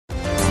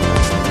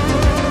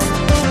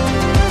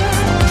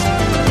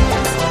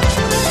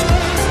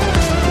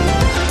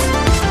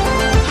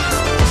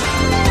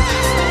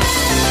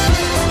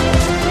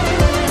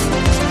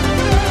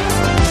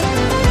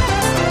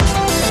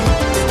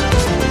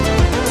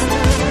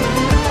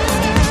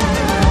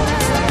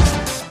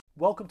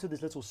welcome to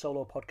this little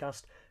solo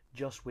podcast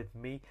just with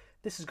me.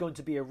 This is going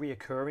to be a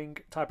reoccurring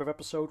type of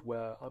episode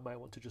where I might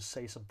want to just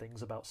say some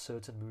things about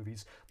certain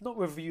movies, not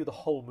review the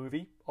whole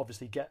movie,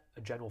 obviously get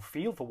a general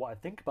feel for what I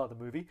think about the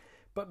movie,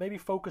 but maybe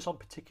focus on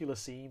particular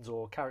scenes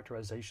or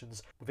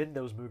characterizations within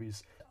those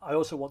movies. I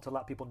also want to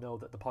let people know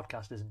that the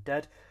podcast isn't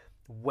dead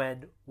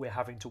when we're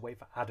having to wait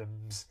for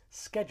Adam's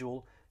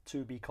schedule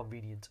to be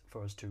convenient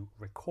for us to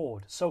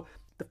record. So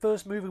the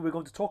first movie we're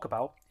going to talk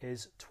about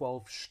is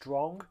 12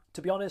 Strong.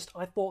 To be honest,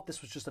 I thought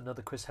this was just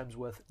another Chris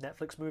Hemsworth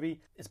Netflix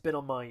movie. It's been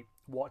on my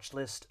watch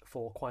list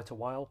for quite a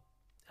while,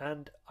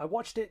 and I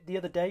watched it the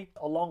other day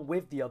along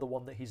with the other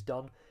one that he's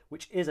done,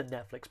 which is a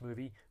Netflix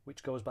movie,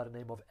 which goes by the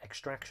name of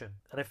Extraction.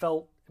 And I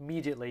felt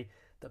immediately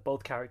that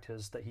both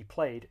characters that he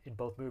played in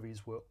both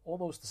movies were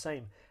almost the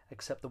same,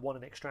 except the one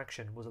in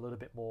Extraction was a little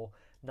bit more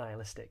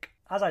nihilistic.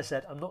 As I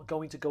said, I'm not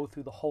going to go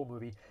through the whole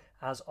movie,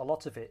 as a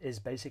lot of it is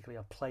basically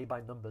a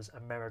play-by-numbers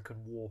American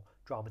war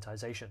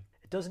dramatization.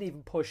 It doesn't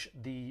even push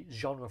the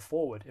genre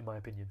forward, in my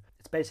opinion.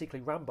 It's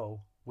basically Rambo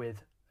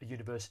with a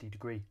university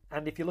degree.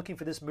 And if you're looking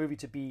for this movie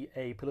to be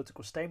a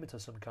political statement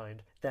of some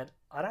kind, then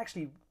I'd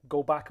actually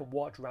go back and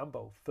watch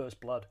Rambo First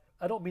Blood.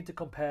 I don't mean to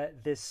compare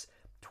this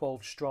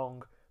 12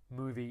 Strong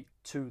movie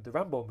to the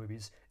Rambo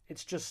movies,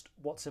 it's just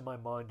what's in my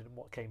mind and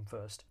what came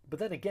first. But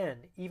then again,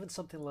 even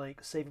something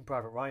like Saving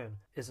Private Ryan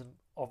isn't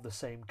of the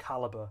same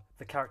caliber.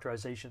 The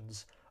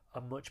characterizations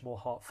are much more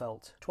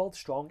heartfelt. 12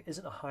 Strong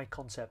isn't a high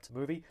concept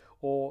movie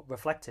or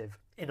reflective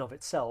in of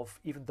itself,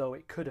 even though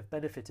it could have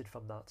benefited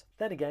from that.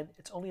 Then again,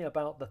 it's only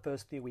about the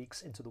first 3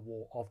 weeks into the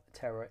war of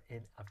terror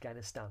in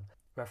Afghanistan.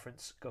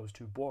 Reference goes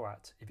to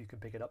Borat, if you can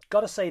pick it up.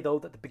 Gotta say though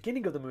that the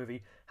beginning of the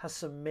movie has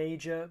some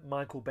major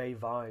Michael Bay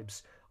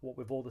vibes, what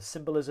with all the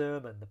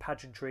symbolism and the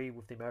pageantry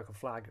with the American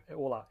flag,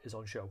 all that is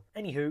on show.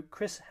 Anywho,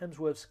 Chris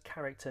Hemsworth's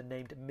character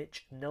named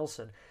Mitch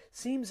Nelson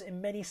seems in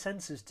many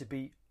senses to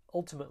be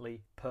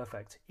ultimately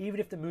perfect, even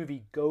if the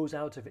movie goes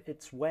out of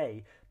its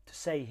way to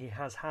say he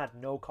has had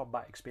no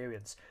combat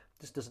experience.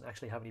 This doesn't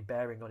actually have any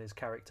bearing on his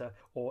character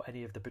or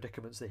any of the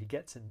predicaments that he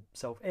gets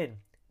himself in,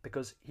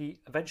 because he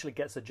eventually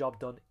gets the job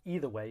done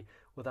either way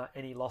without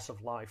any loss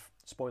of life.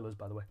 Spoilers,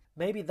 by the way.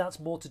 Maybe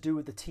that's more to do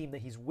with the team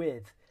that he's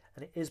with,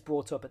 and it is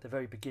brought up at the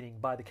very beginning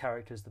by the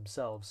characters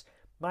themselves.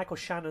 Michael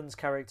Shannon's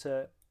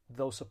character,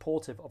 though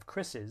supportive of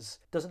Chris's,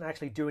 doesn't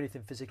actually do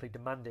anything physically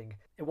demanding.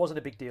 It wasn't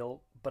a big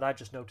deal, but I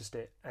just noticed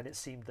it, and it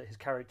seemed that his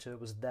character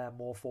was there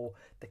more for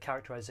the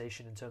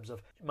characterization in terms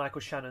of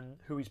Michael Shannon,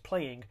 who he's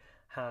playing,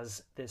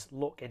 has this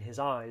look in his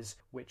eyes,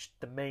 which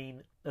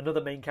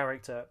another main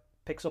character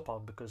picks up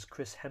on, because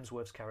Chris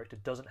Hemsworth's character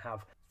doesn't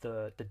have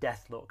the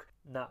death look.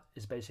 And that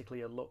is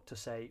basically a look to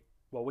say,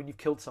 well, when you've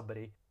killed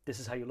somebody, this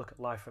is how you look at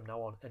life from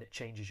now on, and it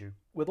changes you.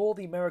 With all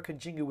the American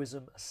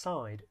jingoism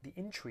aside, the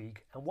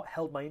intrigue and what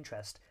held my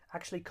interest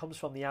actually comes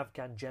from the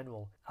Afghan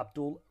general,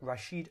 Abdul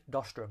Rashid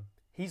Dostum.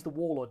 He's the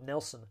warlord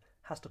Nelson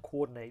has to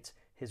coordinate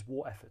his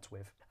war efforts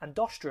with. And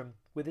Dostum,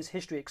 with his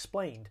history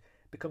explained,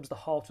 becomes the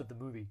heart of the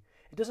movie.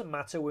 It doesn't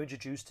matter we're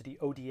introduced to the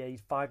ODA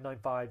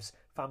 595's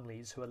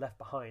families who are left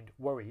behind,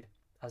 worried,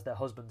 as their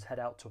husbands head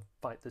out to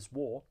fight this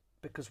war,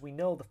 because we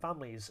know the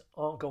families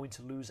aren't going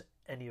to lose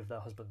any of their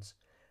husbands.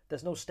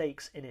 There's no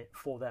stakes in it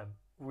for them,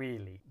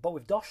 really. But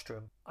with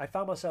Dostum, I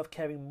found myself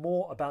caring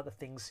more about the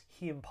things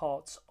he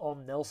imparts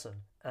on Nelson,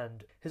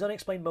 and his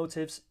unexplained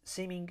motives,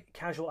 seeming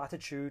casual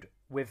attitude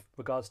with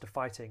regards to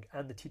fighting,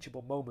 and the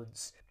teachable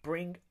moments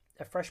bring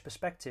a fresh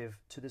perspective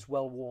to this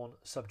well-worn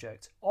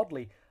subject.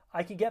 Oddly,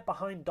 I can get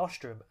behind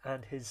Dostum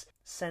and his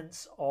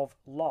sense of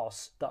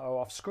loss that are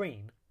off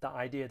screen, that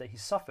idea that he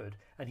suffered,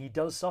 and he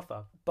does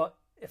suffer. But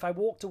if I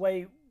walked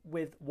away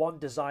with one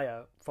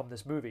desire from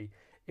this movie,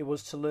 it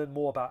was to learn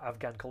more about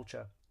Afghan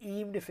culture,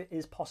 even if it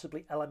is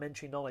possibly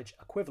elementary knowledge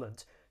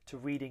equivalent to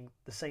reading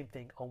the same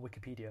thing on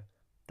Wikipedia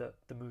that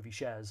the movie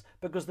shares,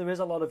 because there is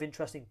a lot of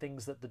interesting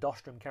things that the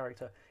Dostum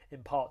character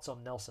imparts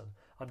on Nelson.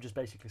 I'm just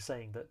basically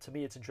saying that to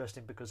me it's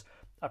interesting because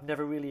I've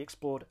never really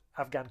explored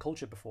Afghan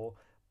culture before,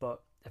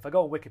 but if I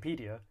go on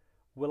Wikipedia,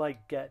 will I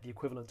get the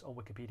equivalent on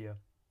Wikipedia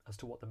as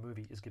to what the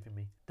movie is giving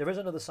me? There is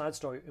another side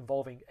story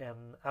involving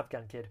an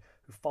Afghan kid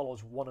who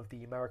follows one of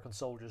the American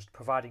soldiers,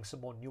 providing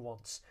some more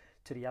nuance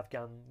to the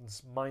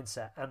Afghans'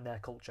 mindset and their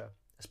culture.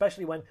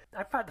 Especially when,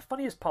 in fact, the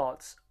funniest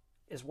parts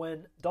is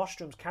when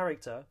Dostum's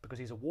character, because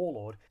he's a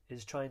warlord,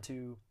 is trying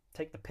to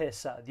take the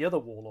piss out of the other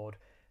warlord,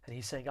 and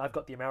he's saying, I've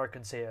got the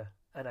Americans here.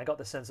 And I got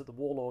the sense that the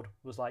warlord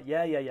was like,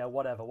 yeah,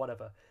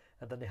 whatever.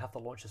 And then they have to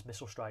launch this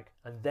missile strike.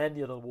 And then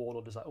the other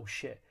warlord is like, oh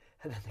shit.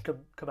 And then they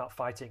come out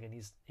fighting, and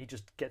he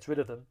just gets rid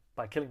of them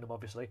by killing them,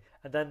 obviously.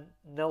 And then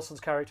Nelson's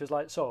character is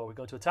like, so are we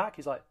going to attack?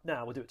 He's like,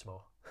 nah, we'll do it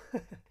tomorrow.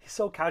 He's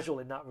so casual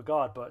in that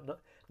regard, but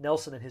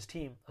Nelson and his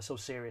team are so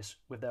serious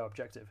with their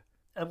objective.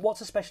 And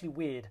what's especially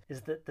weird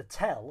is that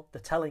the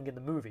telling in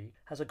the movie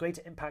has a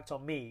greater impact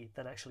on me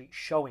than actually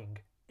showing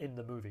in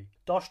the movie.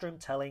 Dostum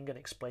telling and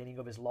explaining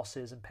of his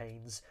losses and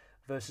pains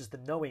versus the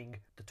knowing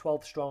the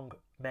 12 strong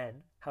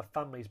men have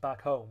families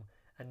back home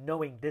and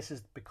knowing this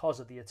is because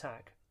of the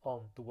attack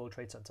on the World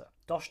Trade Center.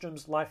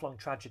 Dostrom's lifelong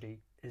tragedy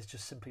is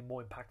just simply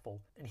more impactful,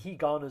 and he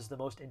garners the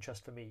most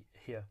interest for me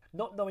here.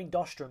 Not knowing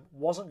Dostrom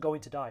wasn't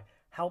going to die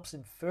helps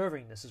in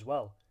furthering this as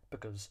well,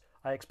 because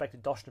I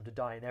expected Dostrom to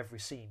die in every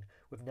scene,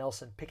 with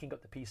Nelson picking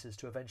up the pieces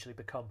to eventually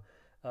become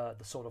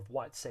the sort of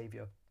white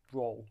savior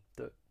role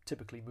that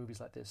typically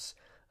movies like this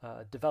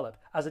develop.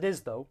 As it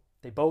is, though,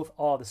 they both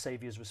are the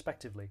saviors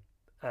respectively,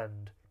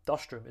 and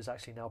Dostrom is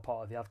actually now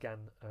part of the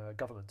Afghan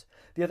government.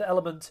 The other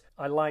element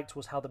I liked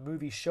was how the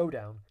movie's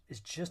showdown is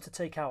just to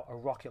take out a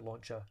rocket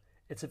launcher.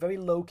 It's a very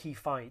low-key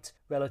fight,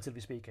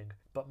 relatively speaking,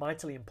 but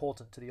mightily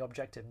important to the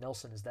objective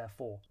Nelson is there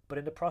for. But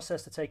in the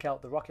process to take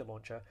out the rocket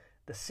launcher,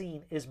 the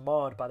scene is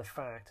marred by the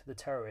fact the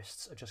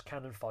terrorists are just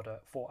cannon fodder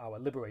for our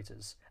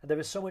liberators. And there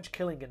is so much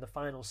killing in the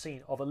final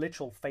scene of a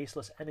literal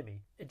faceless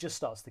enemy, it just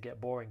starts to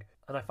get boring,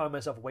 and I find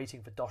myself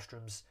waiting for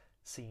Dostrom's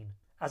scene.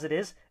 As it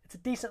is, it's a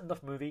decent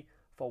enough movie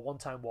for a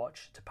one-time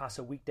watch to pass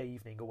a weekday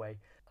evening away.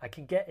 I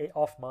can get it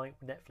off my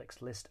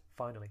Netflix list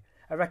finally.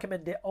 I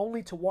recommend it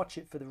only to watch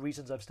it for the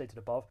reasons I've stated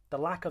above. The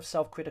lack of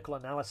self-critical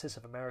analysis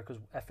of America's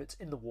efforts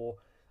in the war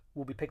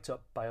will be picked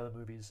up by other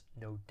movies,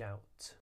 no doubt.